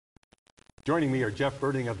Joining me are Jeff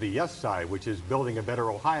Berding of the Yes side, which is Building a Better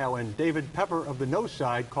Ohio, and David Pepper of the No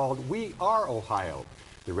side, called We Are Ohio.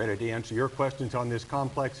 They're ready to answer your questions on this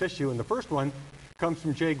complex issue, and the first one comes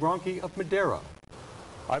from Jay Gronke of Madera.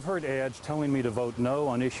 I've heard ads telling me to vote no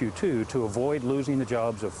on issue 2 to avoid losing the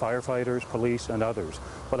jobs of firefighters, police, and others.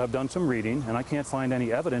 But I've done some reading, and I can't find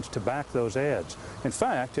any evidence to back those ads. In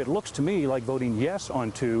fact, it looks to me like voting yes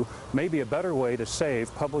on 2 may be a better way to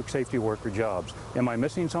save public safety worker jobs. Am I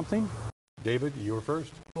missing something? David, you were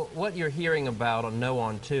first. Well, what you're hearing about on no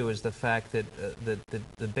on 2 is the fact that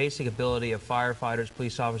the basic ability of firefighters,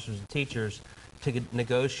 police officers, and teachers to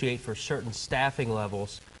negotiate for certain staffing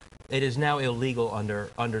levels, it is now illegal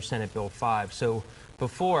under Senate Bill 5. So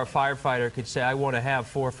before, a firefighter could say, I want to have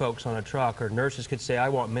 4 folks on a truck, or nurses could say, I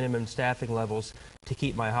want minimum staffing levels to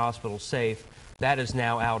keep my hospital safe. That is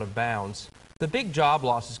now out of bounds. The big job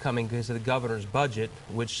loss is coming because of the governor's budget,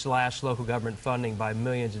 which slashed local government funding by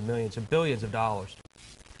millions and millions and billions of dollars.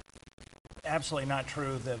 Absolutely not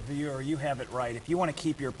true. The viewer, you have it right. If you want to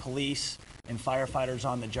keep your police and firefighters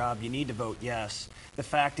on the job, you need to vote yes. The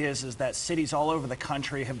fact is that cities all over the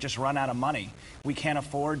country have just run out of money. We can't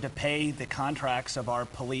afford to pay the contracts of our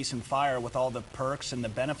police and fire with all the perks and the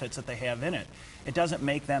benefits that they have in it. It doesn't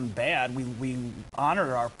make them bad. We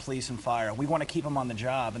honor our police and fire. We want to keep them on the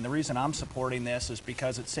job. And the reason I'm supporting this is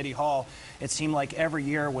because at City Hall, it seemed like every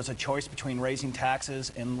year was a choice between raising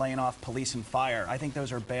taxes and laying off police and fire. I think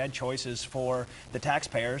those are bad choices for the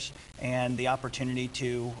taxpayers, and the opportunity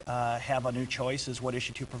to have a new choice is what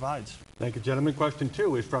issue 2 provides. Thank you, gentlemen. Question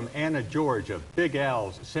 2 is from Anna George of Big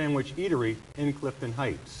Al's Sandwich Eatery in Clifton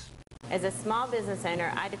Heights. As a small business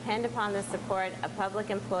owner, I depend upon the support of public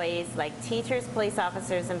employees like teachers, police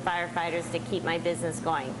officers, and firefighters to keep my business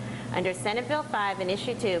going. Under Senate Bill 5 and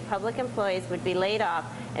Issue 2, public employees would be laid off,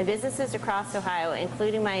 and businesses across Ohio,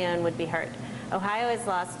 including my own, would be hurt. Ohio has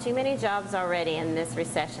lost too many jobs already in this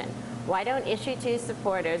recession. Why don't Issue 2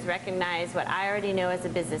 supporters recognize what I already know as a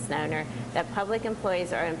business owner, that public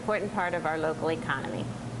employees are an important part of our local economy?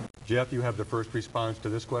 Jeff, you have the first response to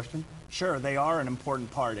this question. Sure, they are an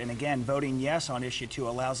important part. And again, voting yes on issue 2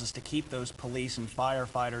 allows us to keep those police and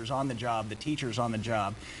firefighters on the job, the teachers on the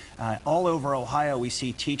job. All over Ohio, we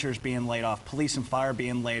see teachers being laid off, police and fire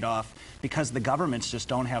being laid off because the governments just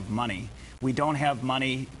don't have money. We don't have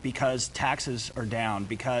money because taxes are down,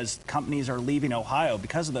 because companies are leaving Ohio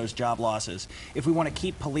because of those job losses. If we want to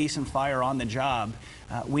keep police and fire on the job,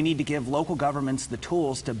 we need to give local governments the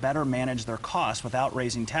tools to better manage their costs without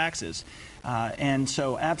raising taxes. And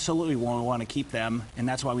so absolutely we want to keep them, and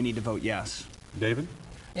that's why we need to vote yes. David?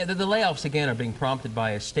 Yeah, the layoffs, again, are being prompted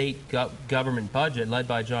by a state government budget led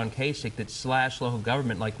by John Kasich that slashed local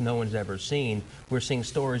government like no one's ever seen. We're seeing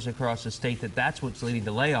stories across the state that that's what's leading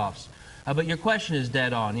to layoffs. But your question is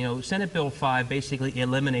dead on. You know, Senate Bill 5 basically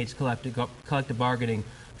eliminates collective bargaining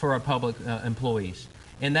for our public employees.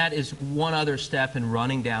 And that is one other step in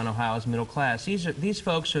running down Ohio's middle class. These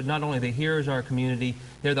folks are not only the heroes of our community,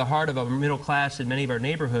 they're the heart of our middle class in many of our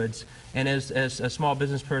neighborhoods. And as a small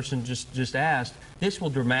business person just asked, this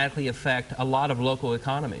will dramatically affect a lot of local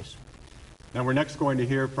economies. Now we're next going to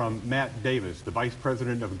hear from Matt Davis, the Vice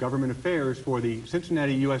President of Government Affairs for the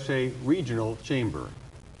Cincinnati USA Regional Chamber.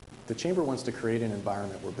 The Chamber wants to create an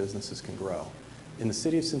environment where businesses can grow. In the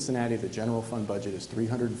city of Cincinnati, the general fund budget is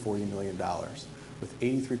 $340 million, with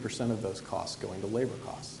 83% of those costs going to labor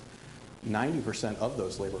costs. 90% of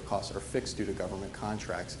those labor costs are fixed due to government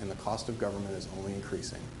contracts, and the cost of government is only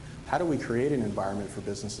increasing. How do we create an environment for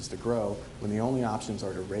businesses to grow when the only options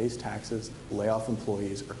are to raise taxes, lay off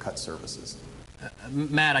employees, or cut services?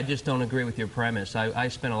 Matt, I just don't agree with your premise. I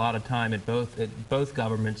spent a lot of time at both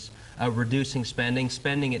governments reducing spending.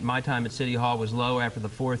 Spending at my time at City Hall was lower after the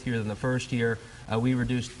 4th year than the 1st year. We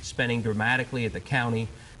reduced spending dramatically at the county.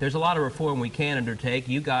 There's a lot of reform we can undertake.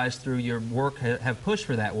 You guys, through your work, have pushed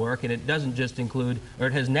for that work, and it doesn't just include, or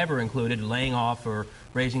it has never included, laying off or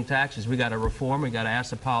raising taxes. We got to reform. We got to ask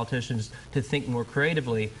the politicians to think more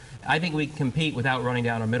creatively. I think we can compete without running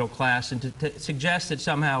down our middle class, and to suggest that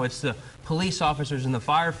somehow it's the police officers and the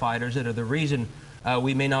firefighters that are the reason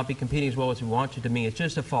we may not be competing as well as we want to me, it's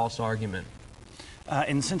just a false argument.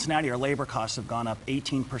 In Cincinnati, our labor costs have gone up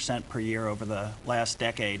 18% per year over the last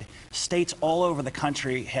decade. States all over the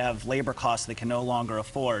country have labor costs they can no longer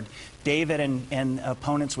afford. David and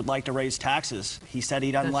opponents would like to raise taxes. He said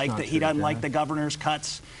he doesn't like the governor's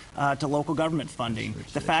cuts to local government funding.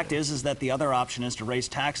 The fact is that the other option is to raise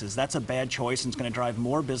taxes. That's a bad choice, and it's going to drive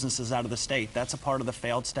more businesses out of the state. That's a part of the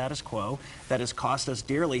failed status quo that has cost us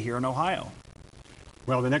dearly here in Ohio.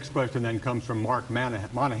 Well, the next question then comes from Mark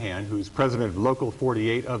Monahan, who's president of Local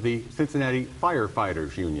 48 of the Cincinnati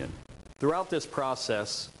Firefighters Union. Throughout this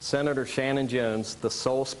process, Senator Shannon Jones, the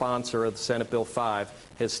sole sponsor of the Senate Bill 5,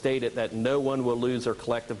 has stated that no one will lose their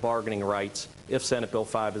collective bargaining rights if Senate Bill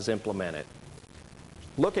 5 is implemented.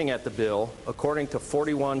 Looking at the bill, according to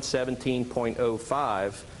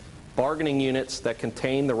 4117.05, bargaining units that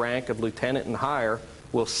contain the rank of lieutenant and higher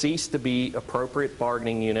will cease to be appropriate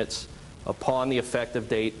bargaining units upon the effective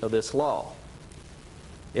date of this law.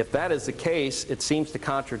 If that is the case, it seems to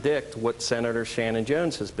contradict what Senator Shannon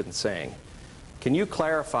Jones has been saying. Can you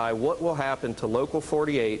clarify what will happen to Local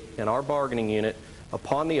 48 and our bargaining unit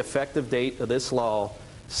upon the effective date of this law,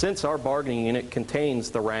 since our bargaining unit contains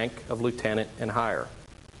the rank of lieutenant and higher?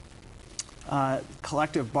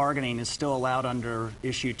 Collective bargaining is still allowed under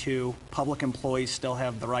Issue 2. Public employees still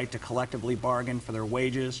have the right to collectively bargain for their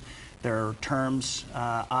wages, their terms,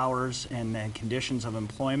 hours, and conditions of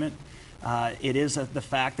employment. It is the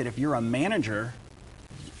fact that if you're a manager,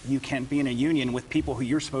 you can't be in a union with people who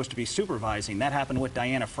you're supposed to be supervising. That happened with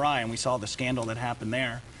Diana Fry, and we saw the scandal that happened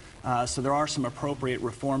there. So there are some appropriate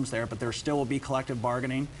reforms there, but there still will be collective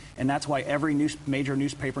bargaining, and that's why every major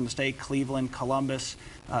newspaper in the state, Cleveland, Columbus,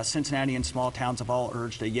 Cincinnati, and small towns have all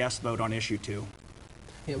urged a yes vote on Issue 2.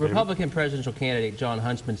 Yeah, Republican presidential candidate John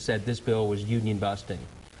Huntsman said this bill was union busting.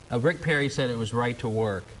 Rick Perry said it was right to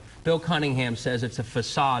work. Bill Cunningham says it's a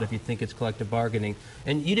facade if you think it's collective bargaining.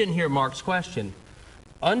 And you didn't hear Mark's question.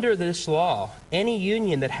 Under this law, any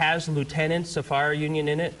union that has lieutenants, a fire union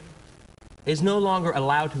in it, is no longer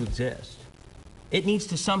allowed to exist. It needs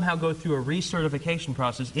to somehow go through a recertification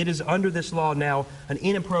process. It is under this law now an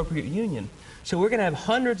inappropriate union. So we're going to have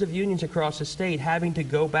hundreds of unions across the state having to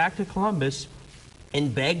go back to Columbus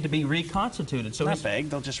and beg to be reconstituted. So not beg,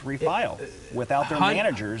 they'll just refile without their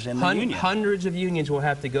managers in the union. Hundreds of unions will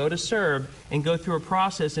have to go to CERB and go through a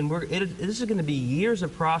process, and this is going to be years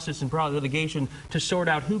of process and litigation to sort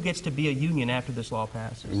out who gets to be a union after this law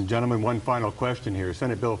passes. And gentlemen, one final question here.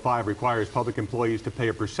 Senate Bill 5 requires public employees to pay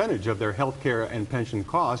a percentage of their health care and pension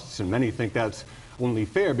costs, and many think that's only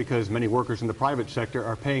fair because many workers in the private sector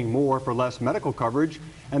are paying more for less medical coverage,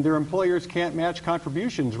 and their employers can't match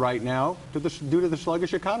contributions right now due to the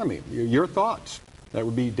sluggish economy. Your thoughts? That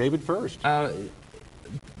would be David first. Every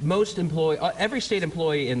state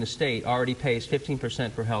employee in the state already pays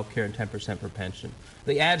 15% for health care and 10% for pension.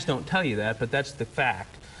 The ads don't tell you that, but that's the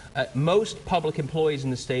fact. Most public employees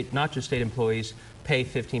in the state, not just state employees, pay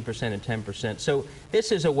 15% and 10%. So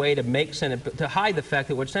this is a way to to hide the fact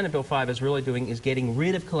that what Senate Bill 5 is really doing is getting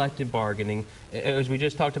rid of collective bargaining. As we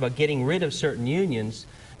just talked about, getting rid of certain unions.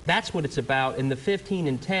 That's what it's about. And the 15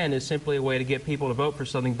 and 10 is simply a way to get people to vote for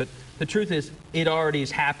something. But the truth is, it already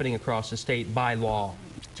is happening across the state by law.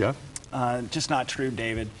 Jeff? Just not true,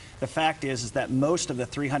 David. The fact is that most of the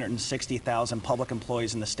 360,000 public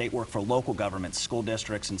employees in the state work for local governments, school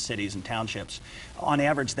districts, and cities and townships. On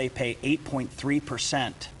average, they pay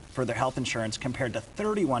 8.3% for their health insurance compared to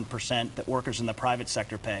 31% that workers in the private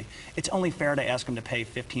sector pay. It's only fair to ask them to pay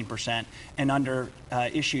 15%. And under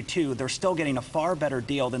Issue 2, they're still getting a far better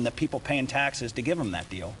deal than the people paying taxes to give them that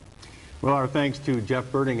deal. Well, our thanks to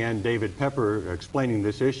Jeff Berding and David Pepper explaining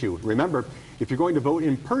this issue. Remember, if you're going to vote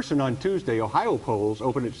in person on Tuesday, Ohio polls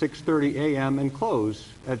open at 6:30 a.m. and close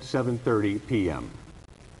at 7:30 p.m.